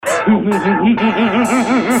Swagger,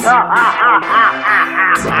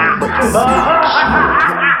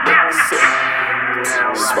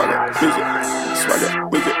 music, swagger,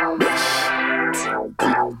 wicked, bitch.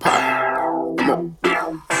 I'm pie, I'm a bitch.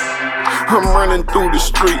 I'm running through the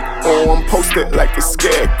street, oh, I'm posted like a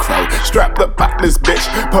scarecrow. Strapped up out this bitch,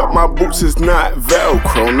 but my boots is not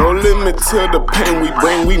Velcro. No limit to the pain we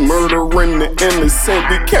bring, we murdering the innocent.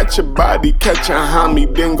 We catch a body, catch a homie,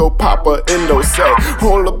 then go pop a endo set.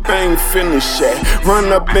 Hold up, ain't finish yet.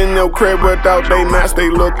 Run up in your crib without they mask, they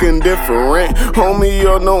looking different. Homie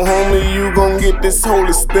or no homie, you gon' get this whole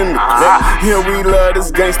extended clip. Here we love this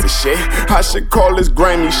gangster shit, I should call this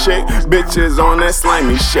grimy shit. Bitches on that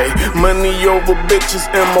slimy shit. Money over bitches,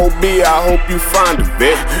 M.O.B. I hope you find a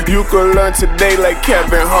bit. You could learn today like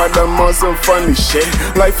Kevin Hart, I'm on some funny shit.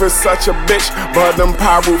 Life is such a bitch, but I'm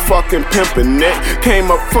pyro fucking pimpin' it.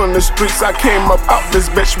 Came up from the streets, I came up out this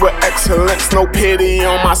bitch with excellence. No pity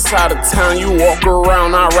on my side of town. You walk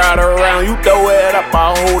around, I ride around. You throw it up,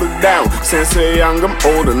 I hold it down. Since a young, I'm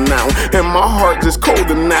older now, and my heart just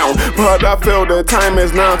colder now. But I feel the time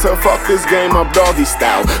is now to fuck this game up doggy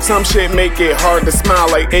style. Some shit make it hard to smile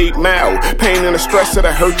like 8 Mile. Pain and the stress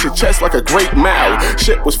that'll hurt your chest like a great mouth.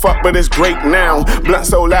 Shit was fucked, but it's great now. Blunt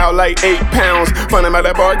so loud like 8 pounds. Fun him at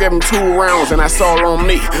that bar, gave him 2 rounds, and that's all on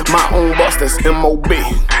me. My own boss, that's M.O.B.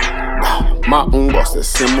 My own boss,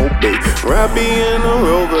 that's M.O.B. Rappy in the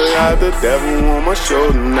rover, got the devil on my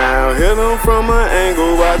shoulder now. Hit him from an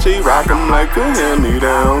angle, watch he rock him like a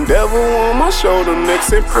hand-me-down. Devil on my shoulder,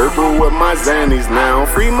 mixing purple with my Xannies now.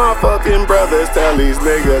 Free my fucking brothers, tell these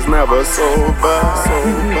niggas never sober.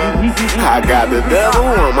 I got the devil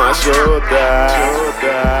on my shoulder.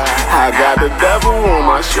 I got the devil on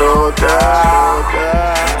my shoulder.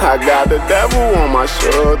 I got the devil on my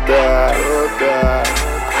shoulder.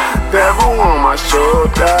 Devil on my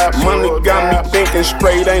shoulder. Money got me thinking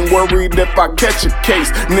straight, ain't worried if I catch a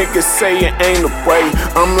case. Niggas say it ain't a way.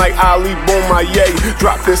 I'm like Ali Bomaye,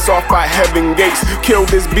 drop this off by heaven gates. Kill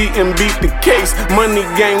this beat and beat the case. Money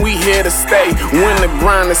gang, we here to stay. When the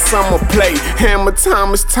grind is summer play, hammer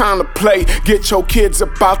time, it's time to play. Get your kids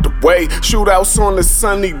up out the way. Shootouts on a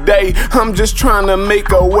sunny day. I'm just trying to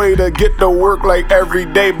make a way to get to work like every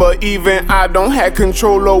day. But even I don't have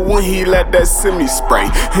control of when he let that semi spray.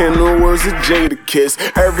 In the words of Jadakiss,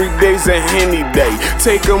 every day's a Henny day.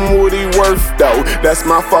 Take him what he worth though, that's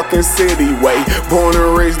my fucking city way. Born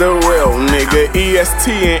and raised a real nigga, EST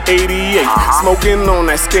in 88. Smoking on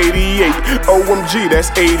that skate 88. OMG,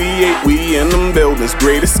 that's 88. We in them buildings,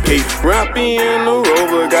 great escape. Rappy in the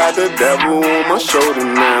rover, got the devil on my shoulder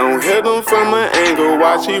now. Hit him from an angle,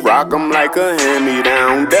 watch he rock him like a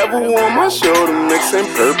hand-me-down. Devil on my shoulder, mixing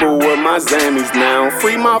purple with my Xannies now.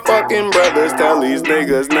 Free my fucking brothers, tell these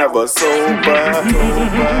niggas never sober.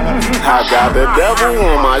 I got the devil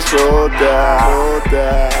on my shoulder.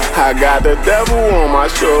 I got the devil on my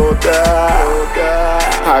shoulder.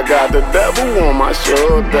 I got the devil on my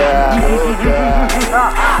shoulder.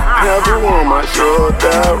 Devil on my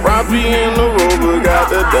shoulder. Rappy in the rover, got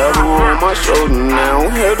the devil on my shoulder now.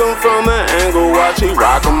 Hit him from an angle, watch he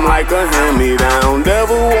rock him like a hand-me-down.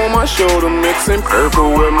 Devil on my shoulder, mixing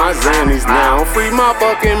purple with my Xannies now. Free my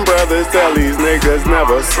fucking brothers, tell these niggas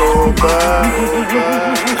never sober.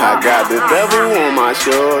 I got the devil on my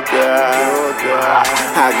shoulder.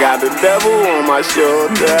 I got the devil on my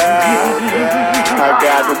shoulder. I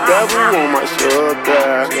got the devil on my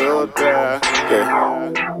shoulder. Yeah.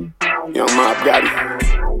 Young Mob got it.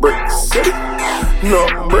 Brick City. No,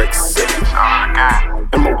 Brick City.